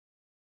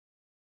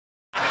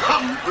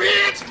I'm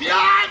rich,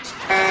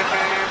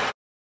 biatch!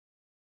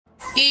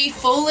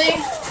 Fully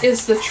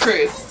is the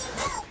truth.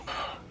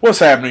 What's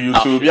happening,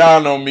 YouTube?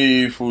 Y'all know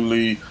me,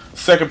 Fully.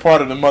 Second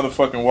part of the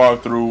motherfucking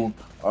walkthrough.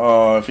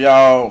 If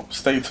y'all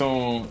stay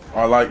tuned,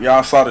 or like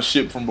y'all saw the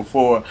ship from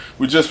before,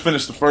 we just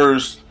finished the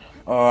first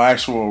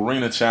actual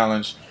arena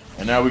challenge,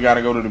 and now we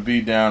gotta go to the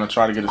beatdown and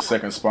try to get a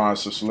second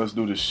sponsor. So let's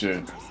do this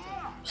shit.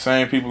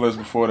 Same people as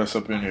before that's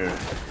up in here.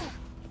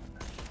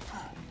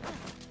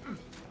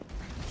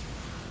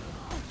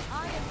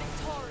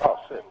 Oh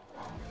shit.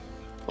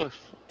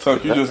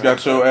 Tuck, you just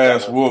got your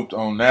ass whooped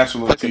on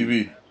national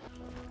TV.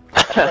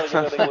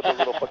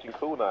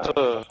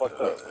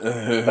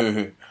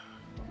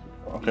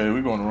 Okay,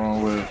 we going the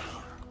wrong way.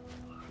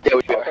 Yeah,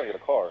 we gotta get a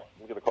car.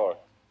 We get a car.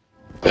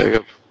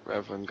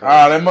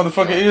 Ah, that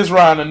motherfucker is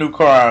riding a new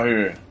car out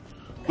here.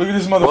 Look at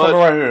this motherfucker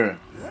right here.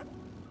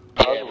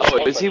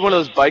 Oh, is he one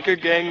of those biker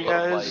gang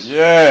guys?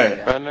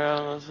 Yeah. Running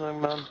around this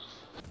thing, man?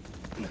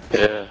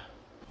 Yeah.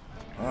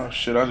 Oh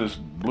shit, I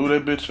just blew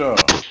that bitch up.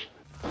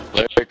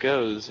 There it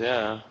goes,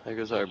 yeah. There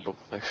goes our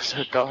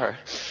car.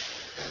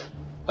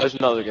 There's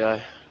another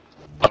guy.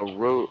 A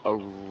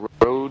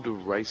road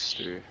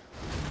racer.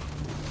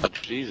 Oh,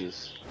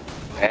 Jesus.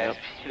 Man,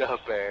 get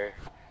up there.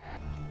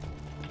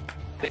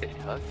 Get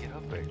up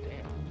there,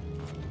 damn.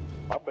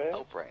 My bad.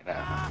 Help right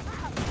now.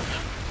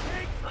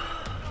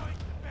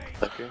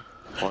 Okay.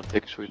 Want to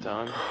take a sweet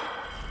time?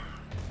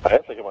 I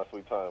am taking my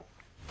sweet time.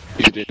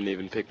 You didn't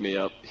even pick me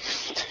up.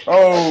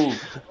 Oh!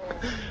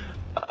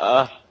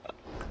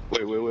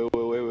 Wait.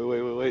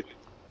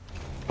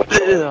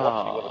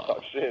 Oh,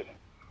 shit.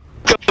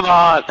 Come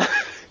on! God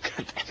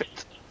damn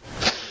it.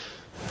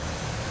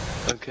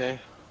 Okay,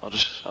 I'll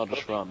just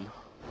run.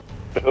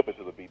 Up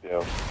into the beat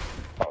down.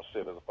 Oh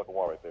shit, there's a fucking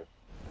wall right there.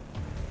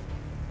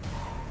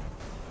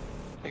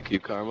 Thank you,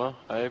 Karma.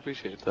 I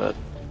appreciate that.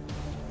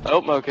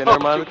 Oh, okay, never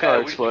mind, the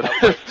car exploded.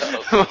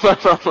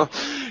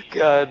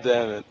 God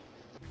damn it.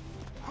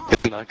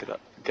 Knock it up.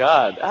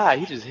 God,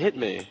 he just hit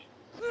me.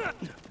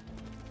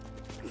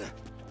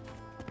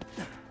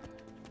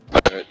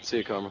 Alright, see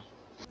you, Karma.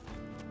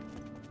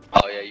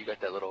 Oh yeah, you got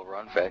that little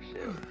run fast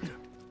shit.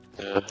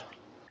 Yeah.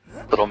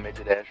 Little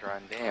midget ass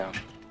run, damn.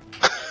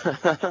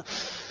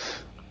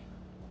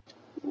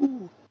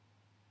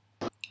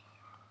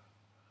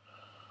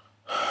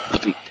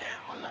 Beat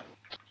down.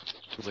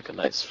 Seems like a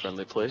nice,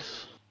 friendly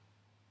place.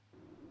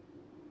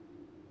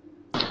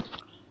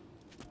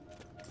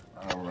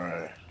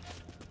 Alright.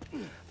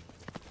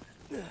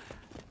 The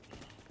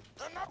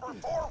number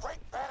 4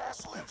 ranked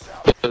badass lives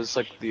out. It's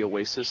like the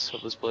oasis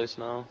of this place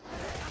now.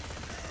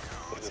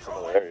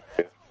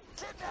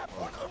 Kidnap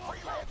one of the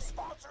freelance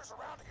sponsors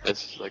around here.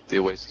 It's like the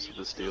oasis of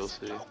this DLC.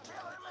 Go kill him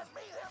and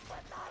meet him,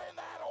 but not in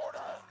that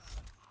order.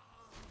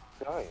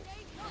 Nice.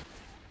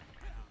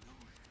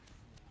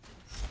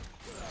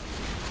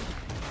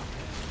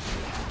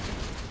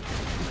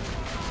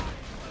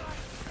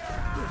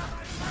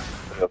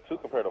 Yeah, 2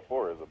 compared to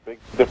 4 is a big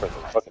difference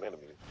in fucking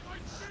enemies.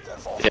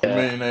 I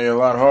mean, they a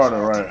lot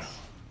harder, right?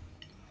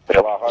 They're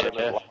a lot harder, and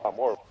a lot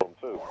more of them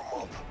too.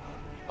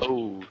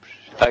 Oh,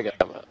 shit. I got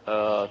my,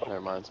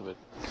 never mind, somebody.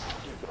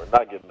 We're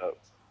not getting up.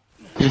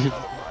 Even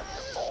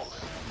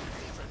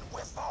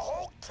with the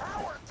whole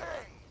tower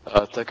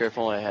thing. Tucker, if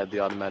only I had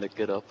the automatic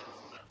get up.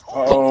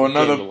 Oh,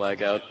 another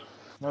lag out.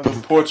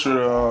 portrait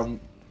of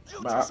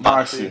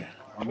Moxie.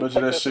 I bet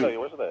you that shit.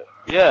 Where's that?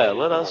 Yeah,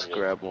 let us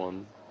grab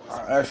one.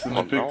 I asked him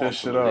to pick that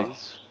shit up.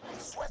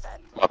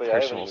 My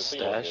personal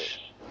stash.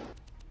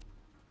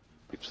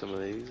 Keep some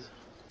of these.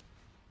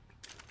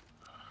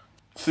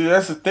 See,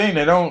 that's the thing.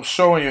 They don't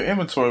show in your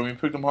inventory when you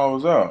pick them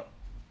hoes up.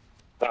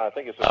 Nah, I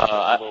think it's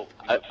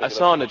I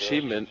saw an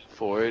achievement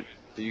for it.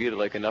 You get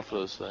like enough of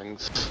those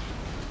things.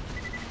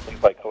 You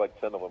like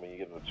collect 10 of them and you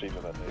get an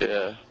achievement, I think.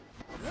 Yeah.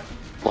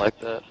 Like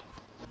that.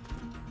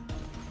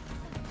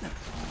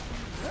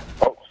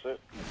 Oh, shit.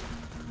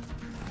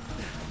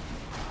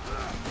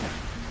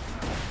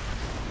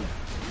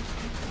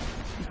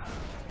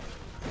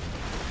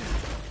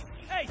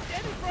 Hey,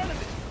 stand in front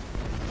of it!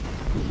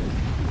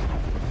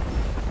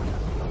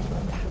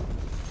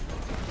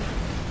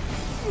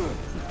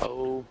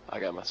 Oh, I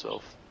got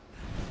myself.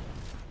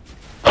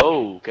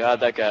 Oh, God,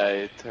 that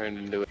guy turned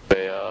into a,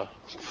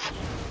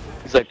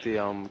 he's like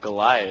the,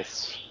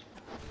 Goliaths.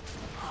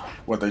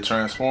 What, they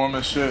transform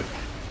and shit?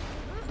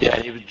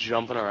 Yeah, he was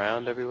jumping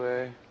around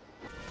everywhere.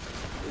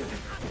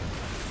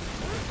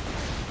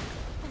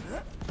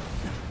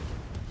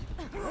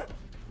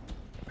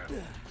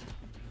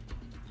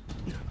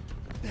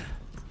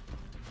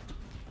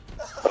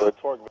 Oh, the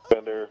Torgue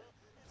vendor.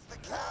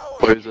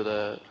 Where's it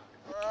at?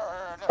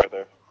 Right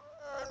there.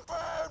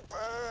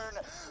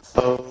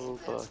 Oh,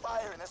 fuck.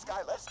 Fire in the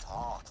sky. Let's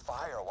talk.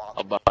 Fire while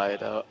I'll buy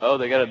it out. Oh,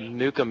 they got a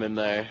nuke him in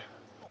there.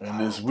 And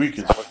this weak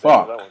as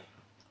fuck.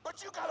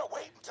 But you gotta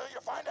wait until you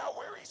find out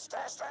where he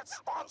stashed that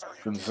sponsor.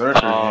 Berserker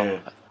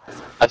head.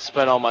 I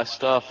spent all my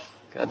stuff.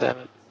 God damn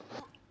it.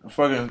 A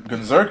fucking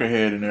Berserker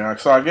head in there.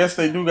 So I guess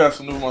they do got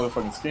some new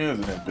motherfucking skins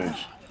in that bitch.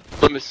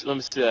 Let me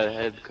see that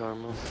head,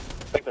 Karma. I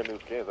think they're new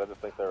skins. I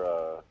just think they're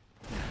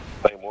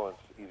Same ones,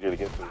 easier to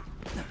get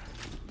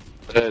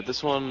to.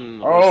 This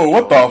one. Oh,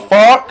 what the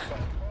fuck?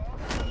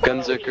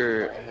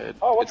 Gunzicker head.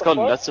 Oh, what it's the called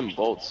fuck? Nuts and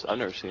Bolts. I've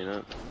never seen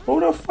it. Who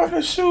the fuck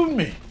is shooting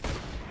me?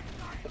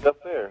 It's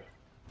up there.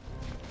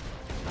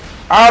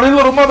 Oh, these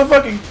little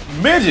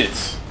motherfucking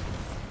midgets.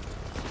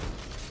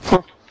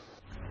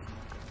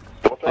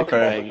 What's that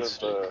Okay.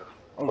 called?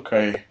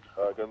 Okay.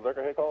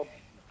 Gunzerker head called?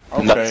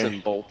 Nuts Okay.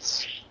 and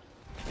Bolts.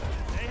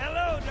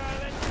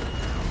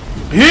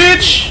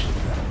 Bitch!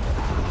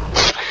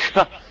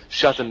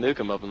 Shot the nuke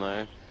him up in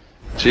there.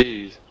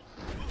 Jeez.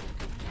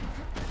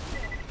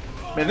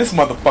 Man, this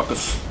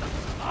motherfucker's.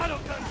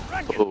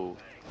 Oh.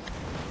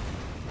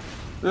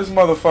 This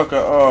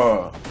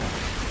motherfucker,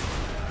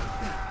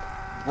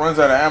 runs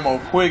out of ammo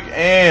quick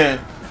and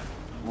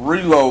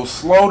reloads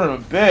slow than a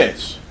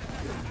bitch.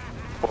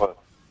 What?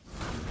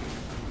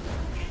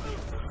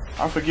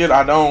 I forget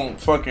I don't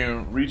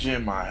fucking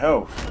regen my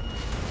health.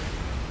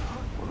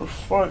 What the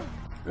fuck?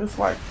 It's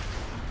like.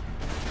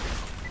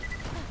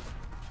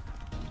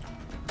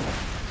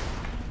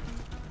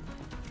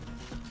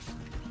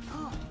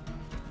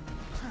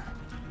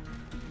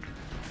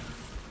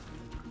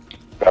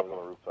 I was on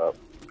the rooftop.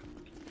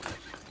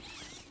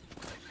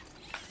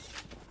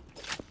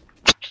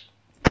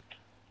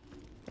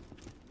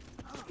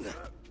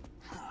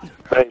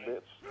 Hey,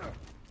 bitch.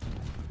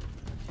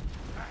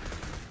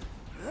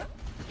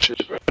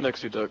 Shit, right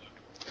next to you, Doug.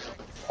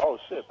 Oh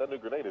shit, that new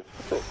grenade is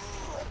sick.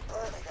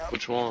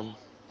 Which one?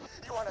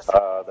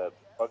 That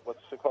fuck, what's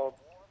the shit called?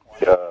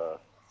 Yeah,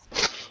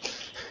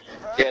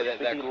 that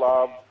Sticky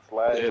lob /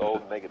 Yeah.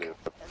 gold negative.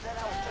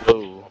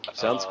 Oh,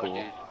 sounds cool.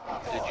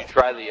 Did you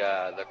try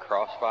the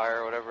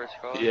crossfire or whatever it's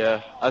called?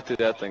 Yeah, I threw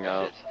that thing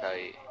out. It's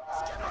tight.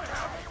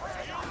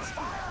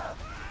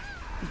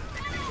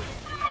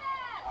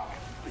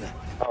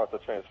 Oh, it's a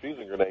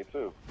transfusion grenade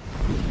too.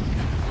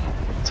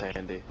 It's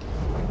handy.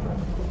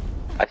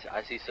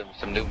 I see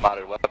some new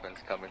modded weapons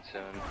coming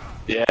soon.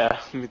 Yeah,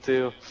 me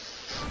too.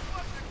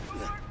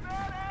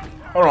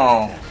 Hold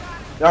on.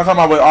 Y'all talking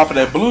about off of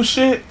that blue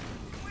shit?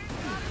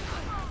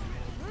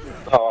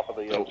 Oh, off of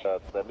the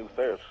that new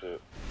Seraph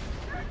shit.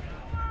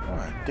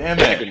 God damn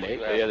Yeah, it. grenade.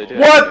 Yeah, they do.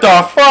 What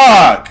the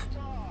fuck?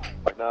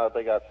 Like now that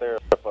they got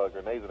Seraph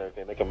grenades and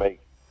everything, they can make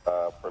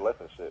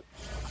pearlescent shit.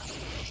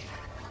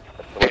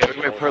 Yeah, we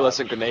can make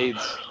pearlescent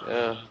grenades.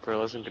 Yeah,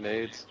 pearlescent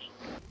grenades.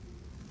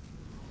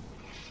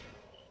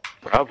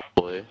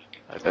 Probably.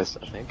 I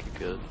think you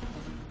could.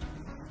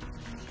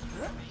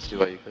 See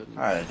why you couldn't.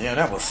 Alright, damn,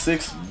 that was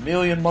 $6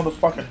 million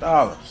motherfucking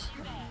dollars.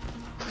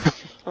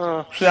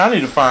 Uh, Shit, I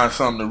need to find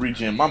something to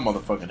regen my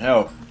motherfucking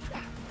health.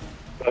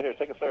 So here,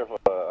 take a Seraph.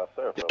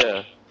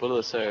 yeah, one of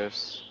the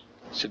Seraphs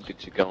should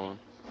get you going.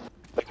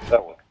 Take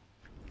that one.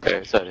 Okay,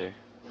 it's out here.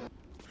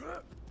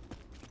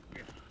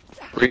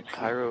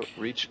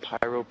 Reach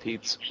Pyro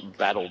Pete's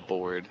battle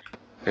board.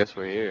 I guess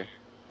we're here.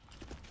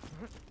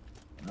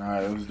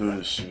 Alright, let's do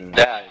this shit.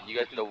 Yeah, you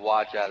guys need to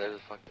watch out.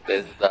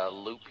 There's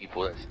loot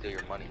people that steal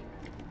your money.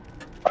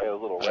 I got a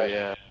little Oh rat.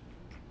 yeah.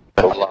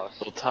 I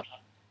lost. Little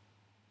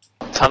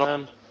tunnel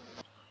man.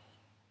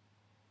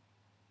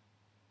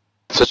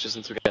 Especially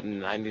since we got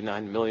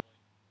 $99 million.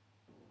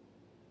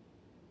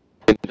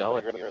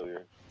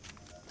 Earlier.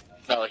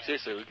 No, like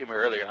seriously, we came here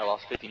earlier and I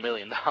lost $50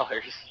 million.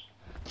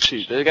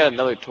 Shoot, they got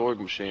another Torgue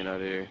machine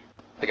out here.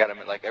 They got them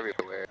like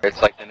everywhere.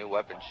 It's like the new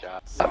weapon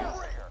shop.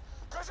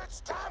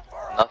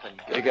 Nothing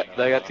good.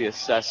 They got the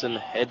assassin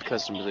head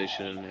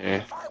customization in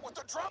here.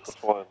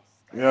 Which one?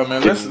 Yeah,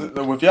 man, let's,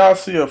 if y'all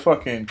see a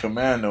fucking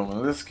commando,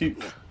 man, let's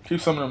keep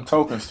some of them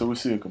tokens till we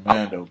see a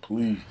commando,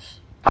 please.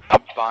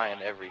 I'm buying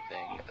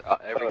everything.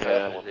 Every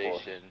Yeah.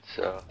 customization,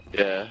 so.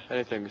 Yeah,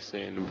 anything we've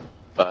seen,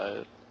 buy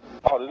it.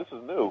 Oh, this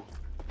is new.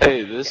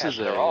 Hey, this Yeah, is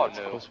they're a all it's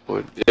new. close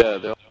board. Yeah,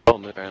 they're all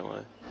new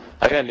apparently.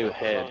 I got a new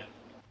head.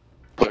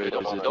 Don't There's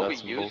be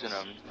nuts and using bolts.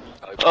 them.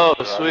 Oh,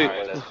 Alright, sweet!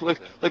 that's-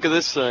 Look at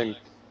this thing.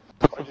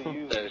 Why'd you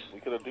use it? We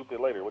could have duped it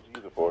later. What'd you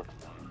use it for?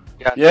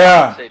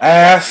 Yeah, say,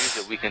 ass.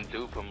 use it, we can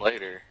dupe them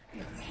later.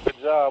 Good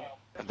job.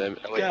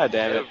 That way God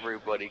damn it!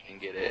 Everybody can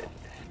get it.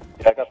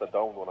 Yeah, I got the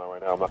domed one on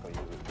right now. I'm not gonna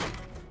use it.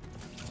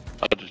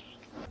 I'll just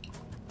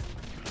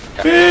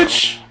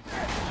Bitch!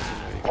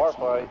 Bar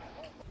fight.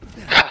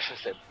 Gosh, I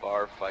said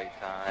bar fight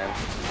time.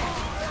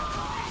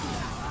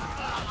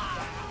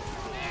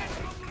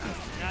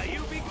 Now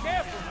you be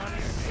careful,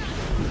 honey.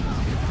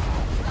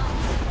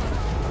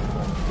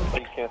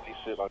 You can't see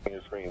shit on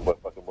your screen,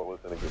 but fucking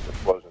bullets and it gets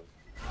explosions.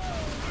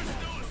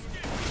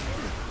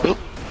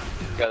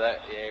 Got that?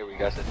 Yeah, we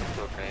got such a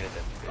cool grenade at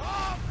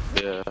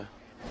that. yeah.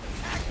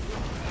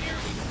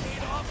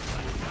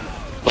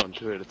 On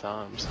two at a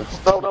time. So.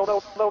 No.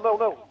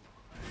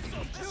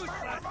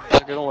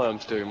 I'm gonna let them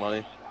steal your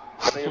money.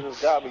 I think it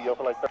just got me, yo,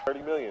 for like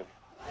 30 million.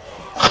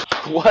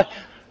 What?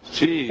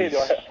 Hey, Jeez. yo,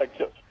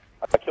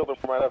 I killed him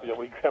right after, yo,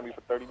 when he grabbed me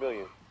for 30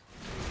 million.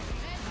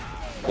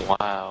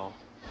 Wow.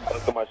 I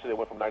looked at my shit, it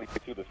went from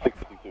 92 to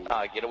 62.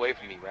 Ah, get away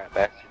from me, rat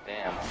bastard.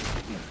 Damn.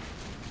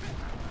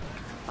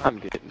 I'm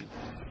getting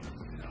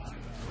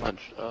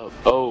punched up.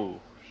 Oh.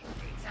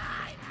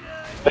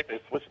 I think they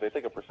switch. They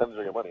take a percentage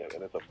of your money,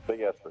 and it's a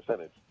big ass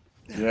percentage.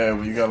 Yeah,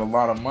 well, you got a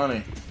lot of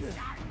money.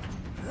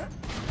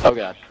 Oh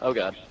god, oh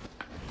god.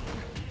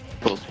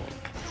 Close one.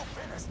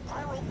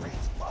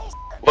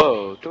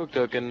 Whoa, Torgue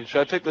token.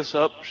 Should I pick this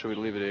up? Or should we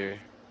leave it here?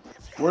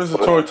 Where's the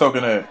Torgue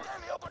token at?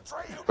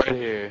 Right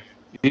here.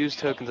 Use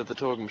tokens at the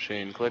Torgue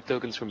machine. Collect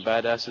tokens from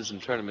badasses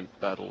and tournament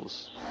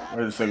battles.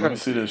 Wait a second, let me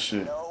see this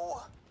shit.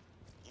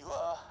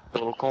 A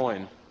little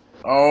coin.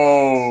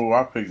 Oh,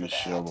 I picked this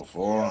shit up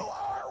before.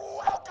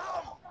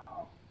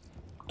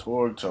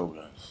 Torgue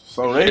tokens.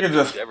 So they can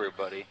just...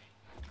 everybody.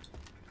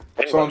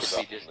 So I'm...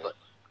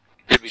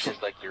 It'd be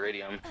just like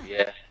Iridium,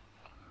 yeah.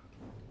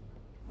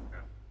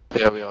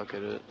 Yeah, we all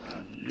get it.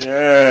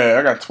 Yeah,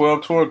 I got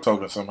 12 Torgue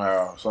tokens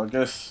somehow. So I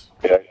guess...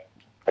 Yeah,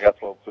 I got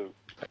 12 too.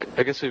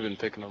 I guess we've been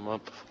picking them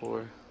up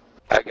before.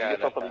 I got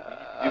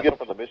you get them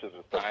from the missions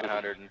and stuff.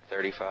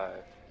 935.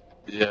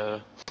 Yeah.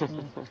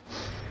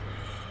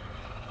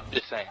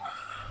 Just saying.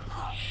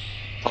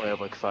 Only have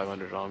like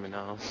 500 on me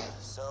now.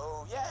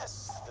 So,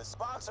 yes, the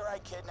sponsor I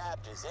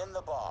kidnapped is in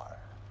the bar.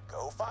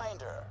 Go find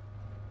her.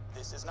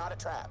 This is not a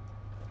trap.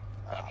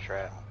 Not a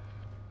trap.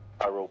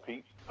 I roll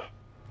Pete.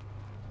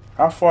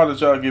 How far did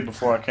y'all get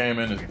before I came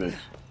in this bitch?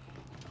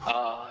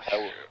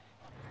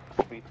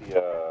 Beat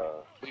the,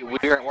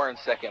 we're in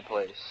second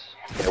place.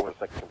 yeah, we're in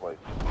second place.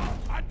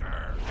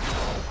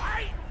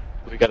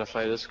 We gotta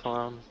fight this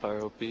clown,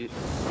 Pyro Pete.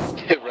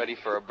 Get ready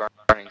for a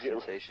burning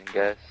sensation,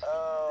 guys.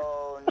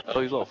 Oh,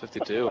 Oh, he's level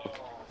 52.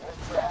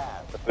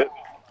 That's it.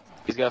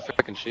 He's got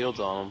freaking shields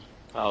on him.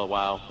 Oh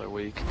wow, they're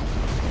weak.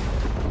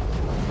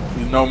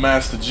 You know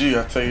Master G,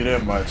 I tell you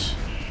that much.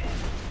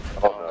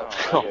 Oh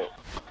no.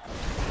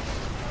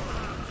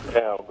 Yeah.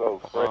 Down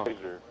goes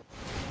Frazier.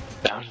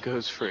 Down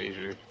goes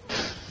Frazier.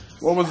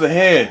 What was the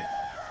head?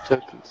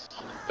 Tokens.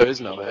 There is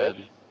no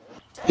head.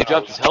 He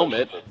dropped his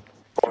helmet.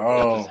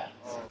 Oh.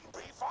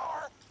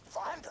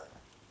 find her.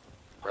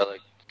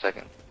 Relic,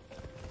 second.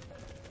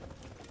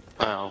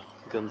 Wow,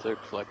 guns there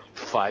for like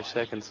 5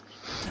 seconds.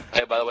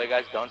 Hey, by the way,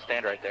 guys, don't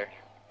stand right there.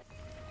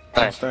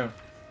 Understand?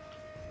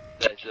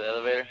 That's the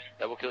elevator.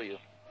 That will kill you.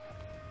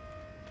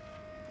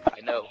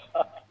 I know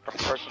from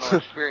personal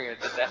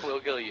experience that will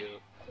kill you.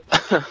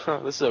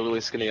 This is a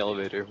really skinny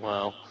elevator.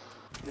 Wow.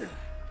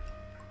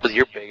 Cause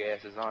your big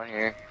ass is on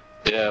here.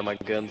 Yeah, my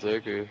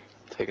Gunzerker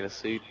taking a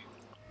seat.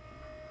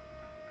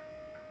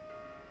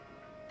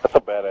 That's a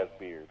badass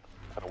beard.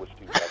 I wish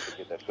you guys could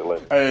get that shit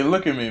later. Hey,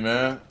 look at me,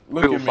 man.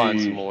 Look We'll at find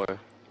some me. more.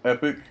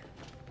 Epic.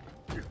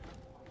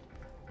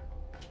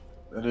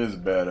 That is a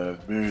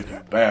badass beard, you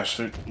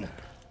bastard.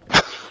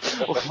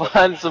 We'll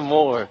find some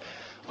more.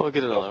 We'll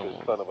get another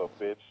one. Son of a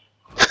bitch.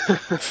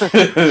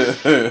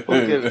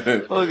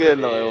 we'll get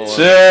another one.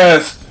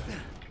 Chest!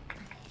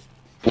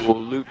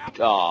 We'll loot.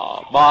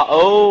 Aw,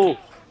 oh!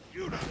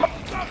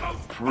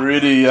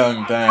 Pretty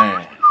young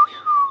thing.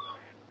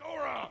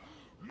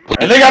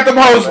 And they got them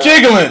hoes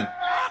jiggling!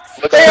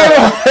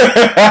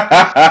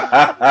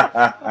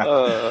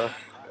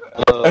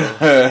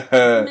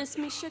 Miss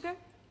me, sugar?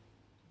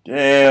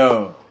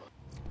 Damn.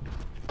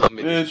 Let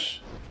me Bitch.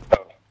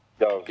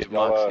 Yo, get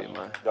y'all, Moxie in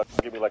my...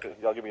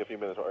 y'all give me a few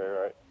minutes,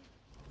 alright?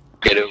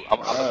 Okay, dude,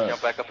 I'm gonna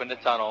jump back up in the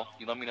tunnel.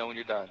 You let me know when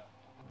you're done.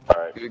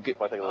 Alright. You get-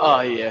 Might take a little Oh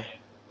while. yeah.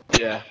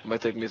 Yeah,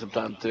 might take me some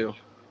time too.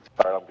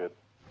 Alright, I'm good.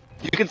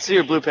 You can see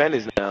her blue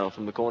panties now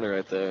from the corner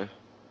right there.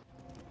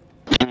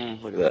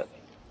 Look at that.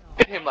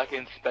 Look at him like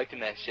inspecting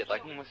that shit.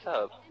 Like, what's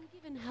up? And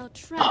given how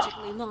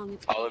tragically long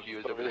it's All of you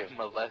is over there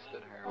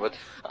molesting her. What's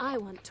I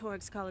want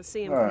Torgue's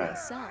Coliseum All for right.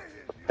 myself.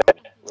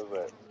 What's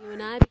that? You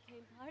and I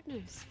became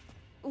partners.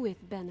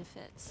 With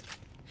benefits.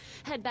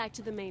 Head back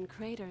to the main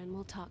crater and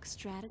we'll talk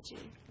strategy.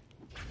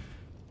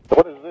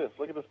 What is this?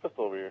 Look at this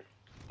pistol over here.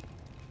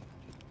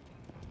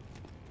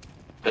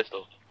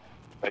 pistol?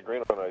 That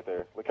green one right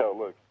there. Look how it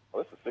looks. Oh,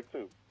 this is sick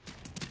too.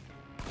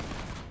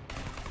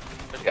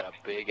 It's got a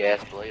big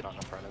ass blade on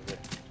the front of it.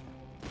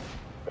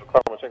 Yo,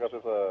 Carmen, check out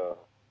this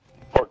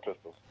Torgue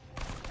pistol.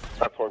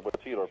 Not Torgue, but a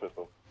T-Door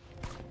pistol.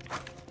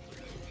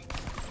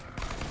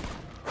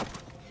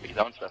 He's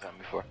owned stuff at me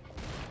before.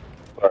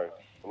 Sorry.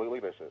 Look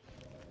at that shit.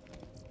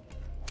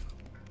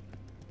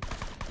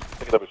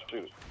 Pick it up and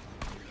shoot.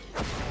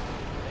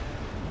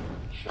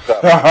 Good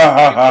job. You're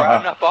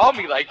riding up on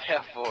me like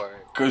that for?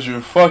 Cause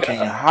you're fucking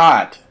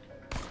hot.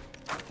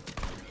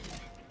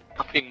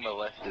 I'm being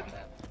molested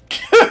now.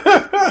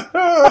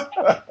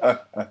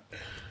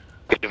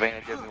 Take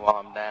advantage of me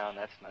while I'm down.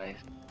 That's nice.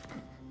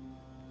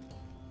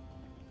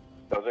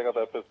 Yo, check out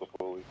that pistol,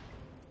 fully.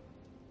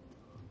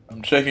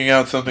 I'm checking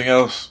out something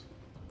else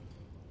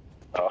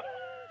Oh.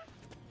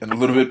 in a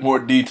little bit more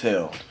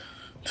detail.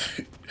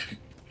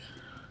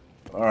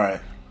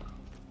 Alright.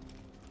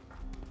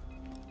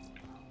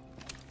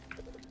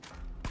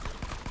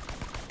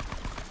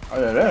 Oh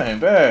yeah, that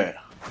ain't bad.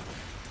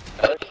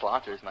 This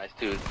launcher is nice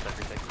too. It's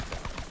everything.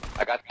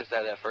 I got this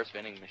out of that first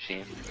vending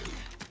machine.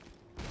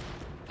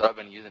 That I've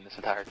been using this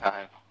entire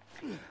time.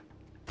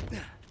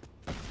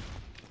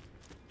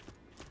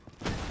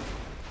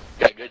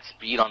 Got good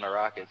speed on the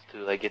rockets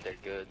too. They get there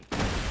good.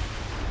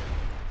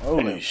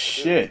 Holy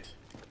shit.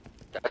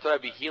 That's what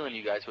I'd be healing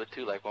you guys with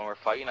too. Like when we're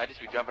fighting, I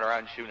just be jumping around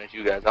and shooting at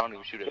you guys. I don't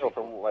even shoot at Yo,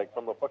 people.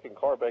 from the fucking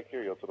car back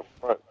here, yo, to the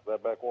front, to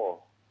that back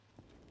wall.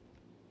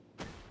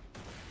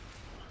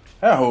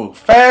 That hoe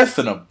fast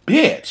and a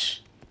bitch.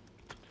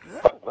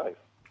 Nice.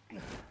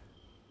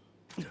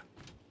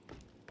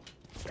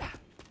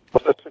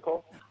 What's that shit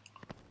called?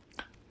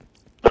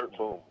 Dirt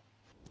boom.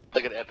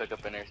 Look at Epic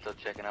up in there still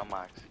checking out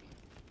Moxie.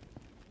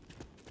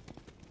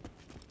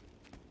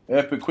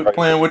 Epic, quit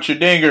playing with your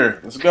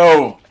dinger. Let's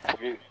go.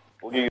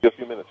 We'll give you a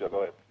few minutes, yo.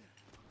 Go ahead.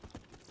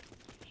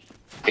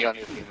 Hang on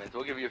a few minutes.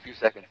 We'll give you a few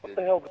seconds, dude. What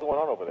the hell is going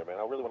on over there, man?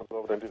 I really want to go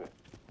over there and do that.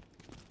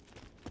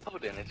 Oh,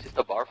 then it's just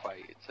a bar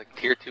fight. It's like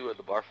tier 2 of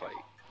the bar fight.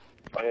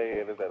 Oh,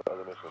 yeah, there's that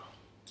other mission.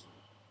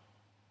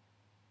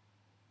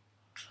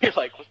 You're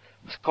like,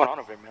 what's going on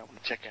over there, man? I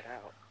want to check it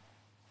out.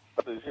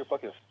 Is your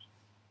fucking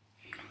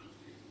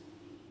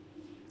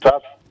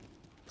top?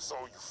 So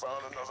you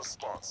found another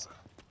sponsor.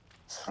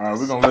 Alright,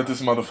 we're gonna let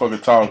this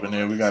motherfucker talk, and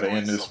then we gotta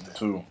end this one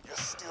too.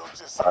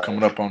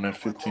 Coming up on that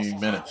 15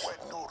 minutes.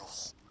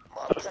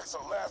 My pecs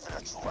are laughing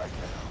at you right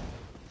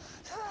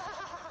now.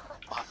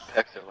 My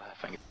pecs are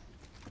laughing.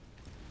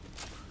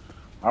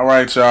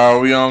 Alright, y'all,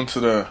 we on to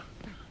the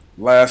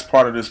last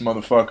part of this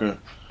motherfucker.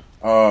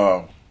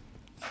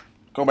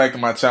 Go back to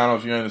my channel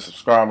if you ain't a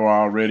subscriber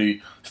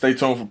already. Stay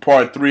tuned for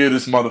part 3 of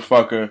this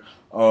motherfucker.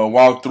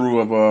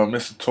 Walkthrough of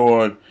Mr.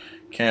 Torgue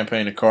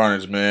campaign of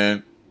Carnage,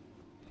 man.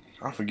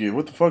 I forget,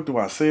 what the fuck do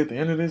I say at the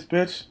end of this,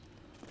 bitch?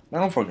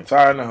 Man, I'm fucking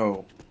tired in the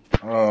hole.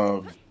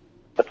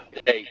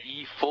 Hey,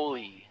 E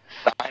fully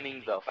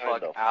signing the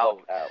fuck out.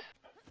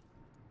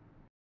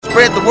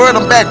 Spread the word,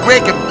 I'm back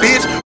breaking,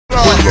 bitch.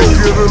 When you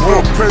get a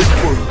little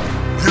paper,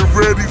 get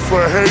ready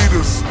for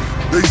haters.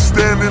 They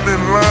standing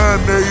in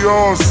line, they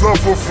all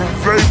suffer from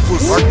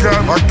vapors. I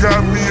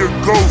got me a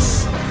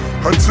ghost.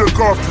 I took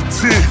off the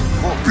tint.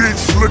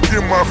 Bitch, look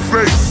in my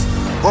face.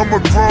 I'm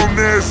a grown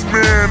ass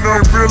man,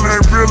 I'm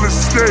real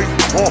estate.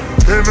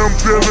 And I'm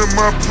building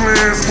my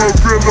plans for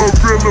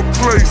real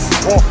place.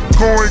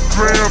 Going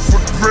gram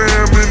for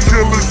gram